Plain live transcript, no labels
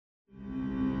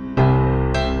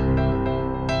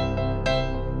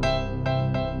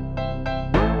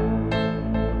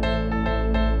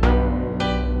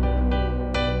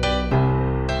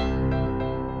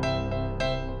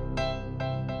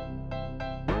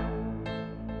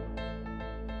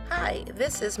Hi,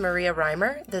 this is Maria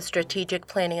Reimer, the Strategic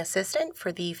Planning Assistant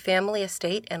for the Family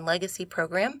Estate and Legacy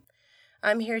Program.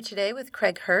 I'm here today with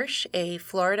Craig Hirsch, a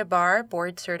Florida Bar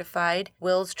board-certified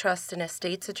wills, trust, and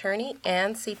estates attorney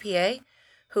and CPA,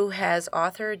 who has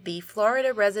authored the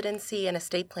Florida Residency and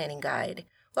Estate Planning Guide.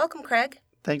 Welcome, Craig.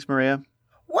 Thanks, Maria.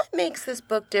 What makes this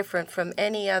book different from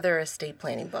any other estate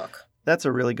planning book? That's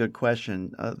a really good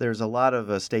question. There's a lot of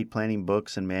estate planning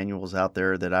books and manuals out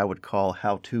there that I would call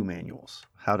how-to manuals,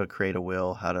 how to create a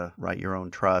will, how to write your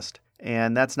own trust.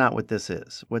 And that's not what this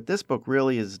is. What this book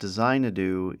really is designed to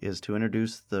do is to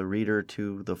introduce the reader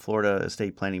to the Florida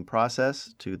estate planning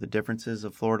process, to the differences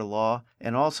of Florida law,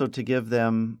 and also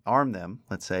to arm them,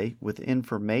 let's say, with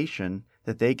information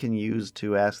that they can use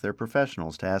to ask their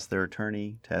professionals, to ask their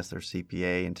attorney, to ask their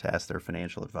CPA, and to ask their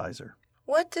financial advisor.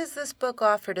 What does this book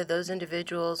offer to those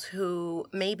individuals who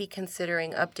may be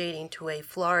considering updating to a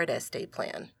Florida estate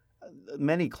plan?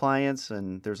 Many clients,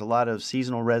 and there's a lot of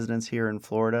seasonal residents here in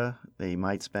Florida. They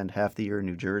might spend half the year in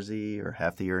New Jersey or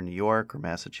half the year in New York or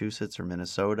Massachusetts or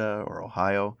Minnesota or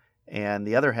Ohio, and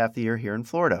the other half the year here in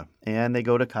Florida. And they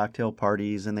go to cocktail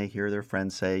parties and they hear their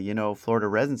friends say, Florida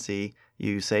residency,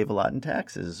 you save a lot in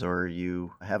taxes or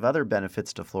you have other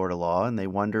benefits to Florida law. And they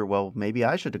wonder, well, maybe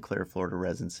I should declare Florida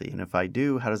residency. And if I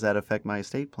do, how does that affect my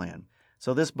estate plan?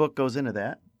 So this book goes into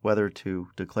that, whether to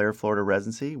declare Florida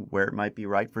residency, where it might be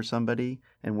right for somebody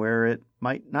and where it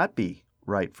might not be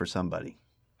right for somebody.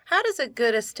 How does a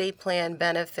good estate plan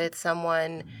benefit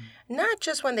someone, not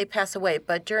just when they pass away,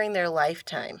 but during their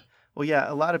lifetime? Well,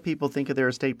 yeah, a lot of people think of their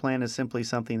estate plan as simply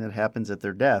something that happens at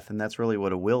their death, and that's really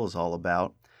what a will is all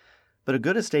about. But a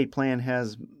good estate plan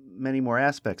has many more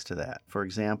aspects to that. For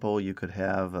example, you could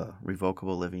have a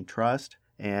revocable living trust,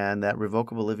 and that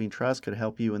revocable living trust could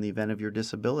help you in the event of your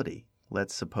disability.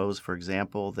 Let's suppose, for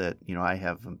example, that, I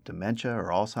have dementia or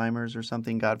Alzheimer's or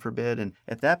something, God forbid, and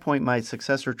at that point, my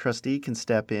successor trustee can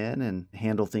step in and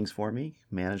handle things for me,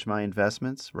 manage my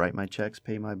investments, write my checks,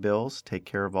 pay my bills, take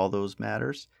care of all those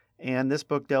matters. And this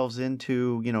book delves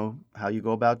into, how you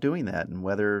go about doing that and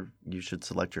whether you should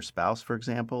select your spouse, for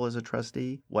example, as a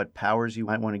trustee, what powers you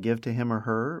might want to give to him or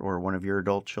her or one of your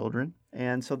adult children.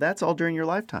 And so that's all during your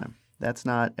lifetime. That's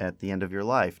not at the end of your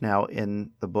life. Now, in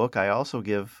the book, I also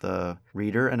give the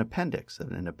reader an appendix.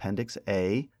 In Appendix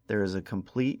A, there is a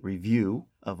complete review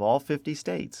of all 50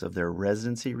 states, of their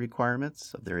residency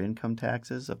requirements, of their income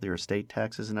taxes, of their estate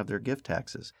taxes, and of their gift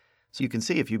taxes. So you can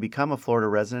see if you become a Florida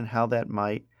resident, how that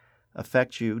might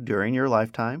affect you during your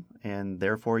lifetime, and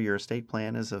therefore your estate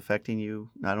plan is affecting you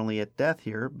not only at death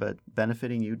here, but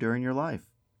benefiting you during your life.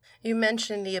 You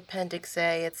mentioned the Appendix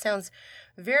A. It sounds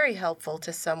very helpful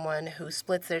to someone who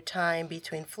splits their time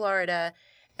between Florida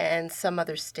and some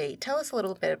other state. Tell us a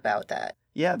little bit about that.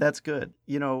 Yeah, that's good.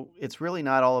 It's really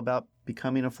not all about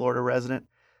becoming a Florida resident.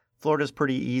 Florida's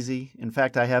pretty easy. In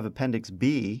fact, I have Appendix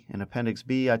B. In Appendix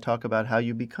B, I talk about how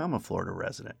you become a Florida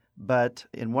resident. But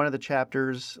in one of the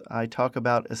chapters, I talk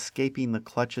about escaping the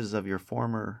clutches of your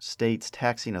former state's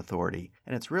taxing authority.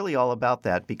 And it's really all about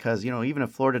that because, even if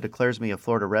Florida declares me a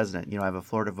Florida resident, I have a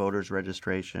Florida voter's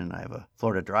registration, I have a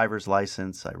Florida driver's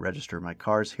license, I register my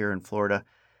cars here in Florida.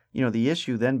 The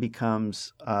issue then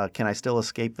becomes, can I still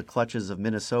escape the clutches of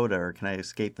Minnesota or can I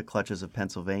escape the clutches of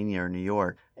Pennsylvania or New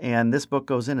York? And this book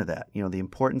goes into that, the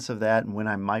importance of that and when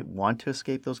I might want to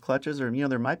escape those clutches or,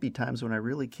 there might be times when I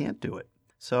really can't do it.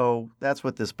 So that's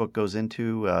what this book goes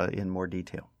into in more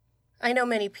detail. I know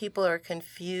many people are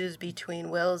confused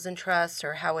between wills and trusts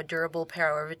or how a durable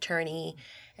power of attorney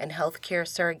and healthcare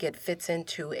surrogate fits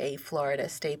into a Florida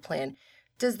estate plan.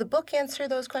 Does the book answer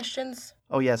those questions?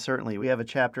 Oh, yeah, certainly. We have a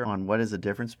chapter on what is the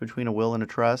difference between a will and a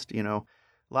trust.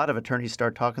 A lot of attorneys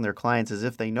start talking to their clients as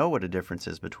if they know what a difference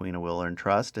is between a will and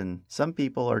trust. And some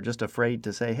people are just afraid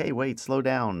to say, hey, wait, slow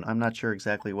down. I'm not sure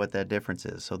exactly what that difference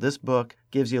is. So this book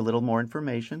gives you a little more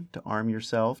information to arm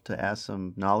yourself, to ask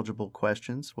some knowledgeable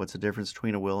questions. What's the difference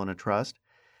between a will and a trust?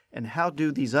 And how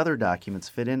do these other documents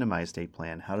fit into my estate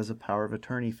plan? How does a power of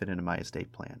attorney fit into my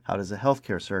estate plan? How does a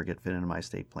healthcare surrogate fit into my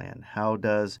estate plan? How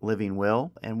does living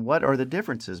will? And what are the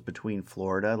differences between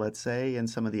Florida, let's say, and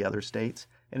some of the other states?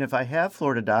 And if I have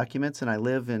Florida documents and I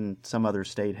live in some other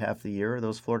state half the year, are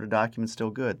those Florida documents still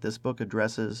good? This book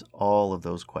addresses all of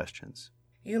those questions.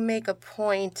 You make a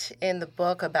point in the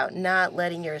book about not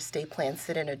letting your estate plan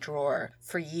sit in a drawer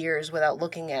for years without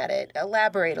looking at it.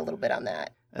 Elaborate a little bit on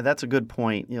that. That's a good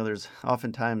point. There's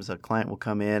oftentimes a client will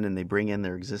come in and they bring in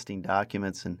their existing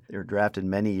documents and they were drafted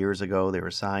many years ago. They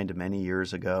were signed many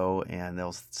years ago. And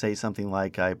they'll say something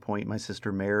like, I appoint my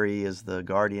sister Mary as the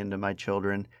guardian to my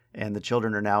children. And the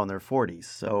children are now in their 40s.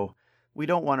 So We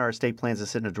don't want our estate plans to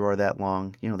sit in a drawer that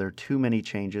long. There are too many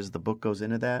changes. The book goes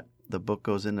into that. The book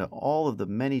goes into all of the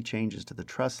many changes to the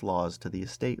trust laws, to the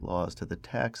estate laws, to the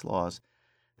tax laws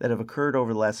that have occurred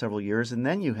over the last several years. And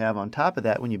then you have on top of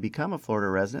that, when you become a Florida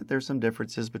resident, there's some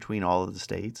differences between all of the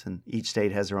states, and each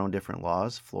state has their own different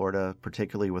laws. Florida,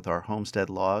 particularly with our homestead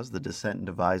laws, the descent and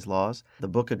devise laws. The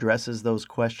book addresses those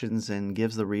questions and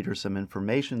gives the reader some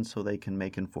information so they can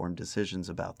make informed decisions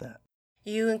about that.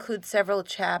 You include several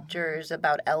chapters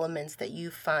about elements that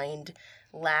you find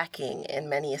lacking in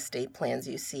many estate plans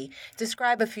you see.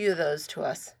 Describe a few of those to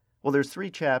us. Well, there's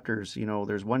 3 chapters.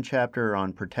 There's one chapter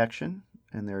on protection,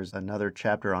 and there's another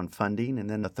chapter on funding, and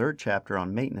then the 3rd chapter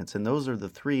on maintenance. And those are the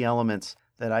 3 elements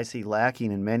that I see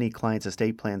lacking in many clients'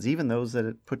 estate plans, even those that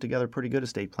had put together a pretty good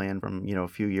estate plan from, a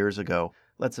few years ago.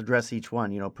 Let's address each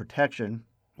one. Protection.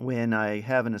 When I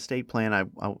have an estate plan,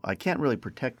 I can't really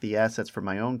protect the assets for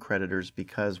my own creditors,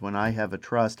 because when I have a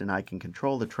trust and I can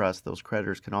control the trust, those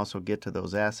creditors can also get to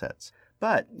those assets.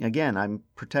 But again, I'm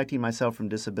protecting myself from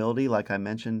disability, like I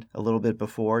mentioned a little bit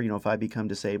before. If I become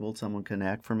disabled, someone can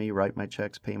act for me, write my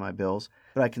checks, pay my bills.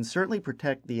 But I can certainly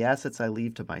protect the assets I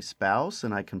leave to my spouse,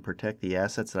 and I can protect the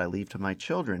assets that I leave to my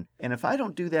children. And if I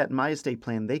don't do that in my estate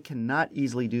plan, they cannot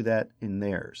easily do that in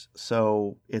theirs.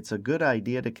 So it's a good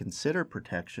idea to consider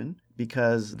protection,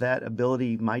 because that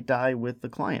ability might die with the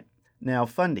client. Now,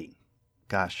 funding.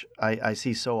 Gosh, I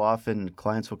see so often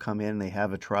clients will come in, they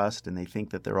have a trust, and they think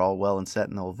that they're all well and set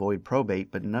and they'll avoid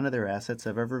probate, but none of their assets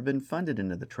have ever been funded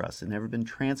into the trust and never been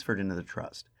transferred into the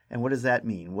trust. And what does that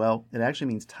mean? Well, it actually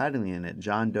means titling in it.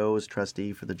 John Doe is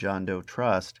trustee for the John Doe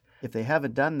Trust. If they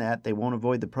haven't done that, they won't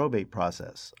avoid the probate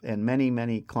process. And many,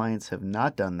 many clients have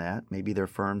not done that. Maybe their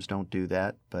firms don't do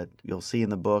that, but you'll see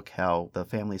in the book how the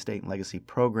Family Estate and Legacy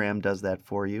Program does that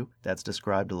for you. That's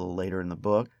described a little later in the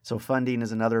book. So funding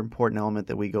is another important element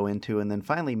that we go into. And then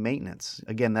finally, maintenance.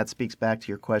 Again, that speaks back to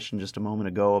your question just a moment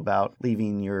ago about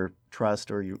leaving your trust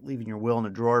or you're leaving your will in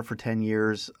a drawer for 10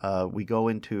 years. We go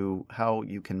into how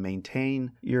you can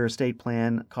maintain your estate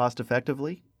plan cost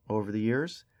effectively over the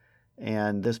years.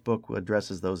 And this book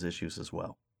addresses those issues as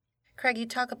well. Craig, you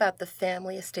talk about the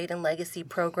Family Estate and Legacy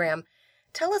Program.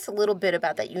 Tell us a little bit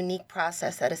about that unique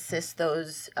process that assists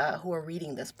those who are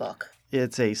reading this book.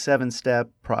 It's a 7-step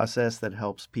process that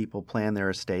helps people plan their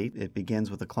estate. It begins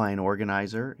with a client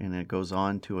organizer, and it goes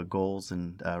on to a goals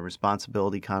and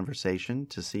responsibility conversation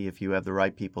to see if you have the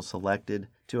right people selected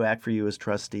to act for you as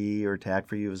trustee or to act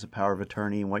for you as a power of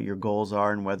attorney, and what your goals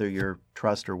are and whether your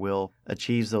trust or will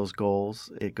achieves those goals.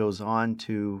 It goes on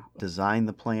to design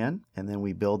the plan, and then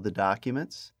we build the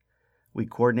documents. We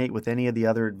coordinate with any of the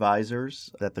other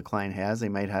advisors that the client has. They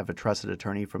might have a trusted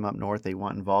attorney from up north they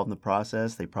want involved in the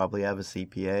process. They probably have a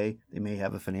CPA. They may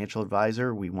have a financial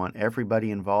advisor. We want everybody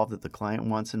involved that the client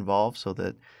wants involved so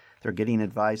that they're getting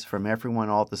advice from everyone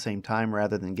all at the same time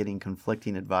rather than getting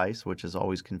conflicting advice, which is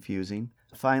always confusing.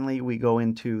 Finally, we go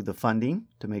into the funding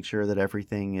to make sure that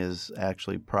everything is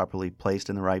actually properly placed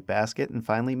in the right basket. And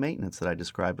finally, maintenance that I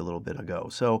described a little bit ago.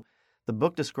 So the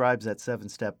book describes that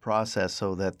 7-step process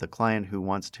so that the client who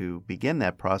wants to begin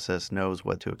that process knows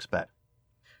what to expect.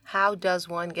 How does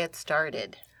one get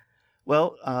started?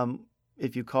 Well,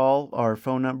 if you call our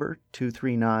phone number,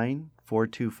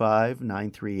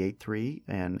 239-425-9383,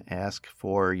 and ask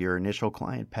for your initial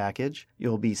client package,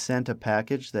 you'll be sent a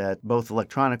package that both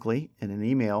electronically and an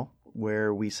email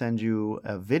where we send you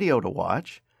a video to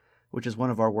watch, which is one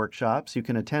of our workshops. You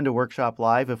can attend a workshop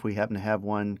live if we happen to have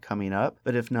one coming up,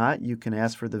 but if not, you can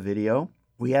ask for the video.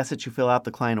 We ask that you fill out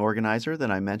the client organizer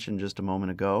that I mentioned just a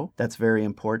moment ago. That's very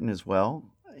important as well.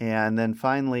 And then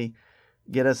finally,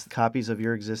 get us copies of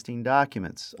your existing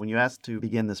documents. When you ask to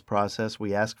begin this process,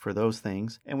 we ask for those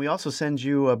things. And we also send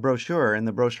you a brochure, and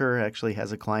the brochure actually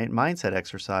has a client mindset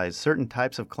exercise. Certain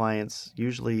types of clients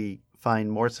usually find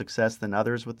more success than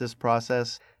others with this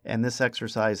process, and this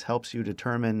exercise helps you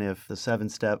determine if the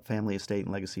 7-step Family Estate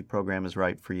and Legacy Program is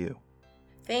right for you.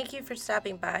 Thank you for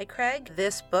stopping by, Craig.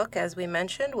 This book, as we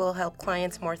mentioned, will help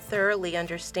clients more thoroughly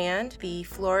understand the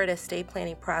Florida estate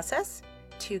planning process.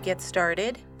 To get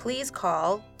started, please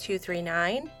call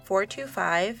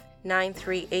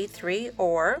 239-425-9383,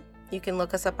 or you can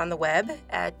look us up on the web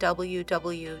at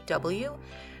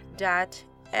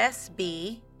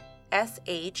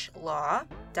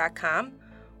www.sbshlaw.com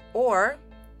or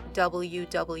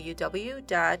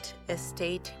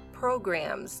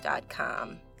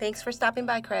www.estateprograms.com. Thanks for stopping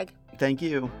by, Craig. Thank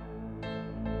you.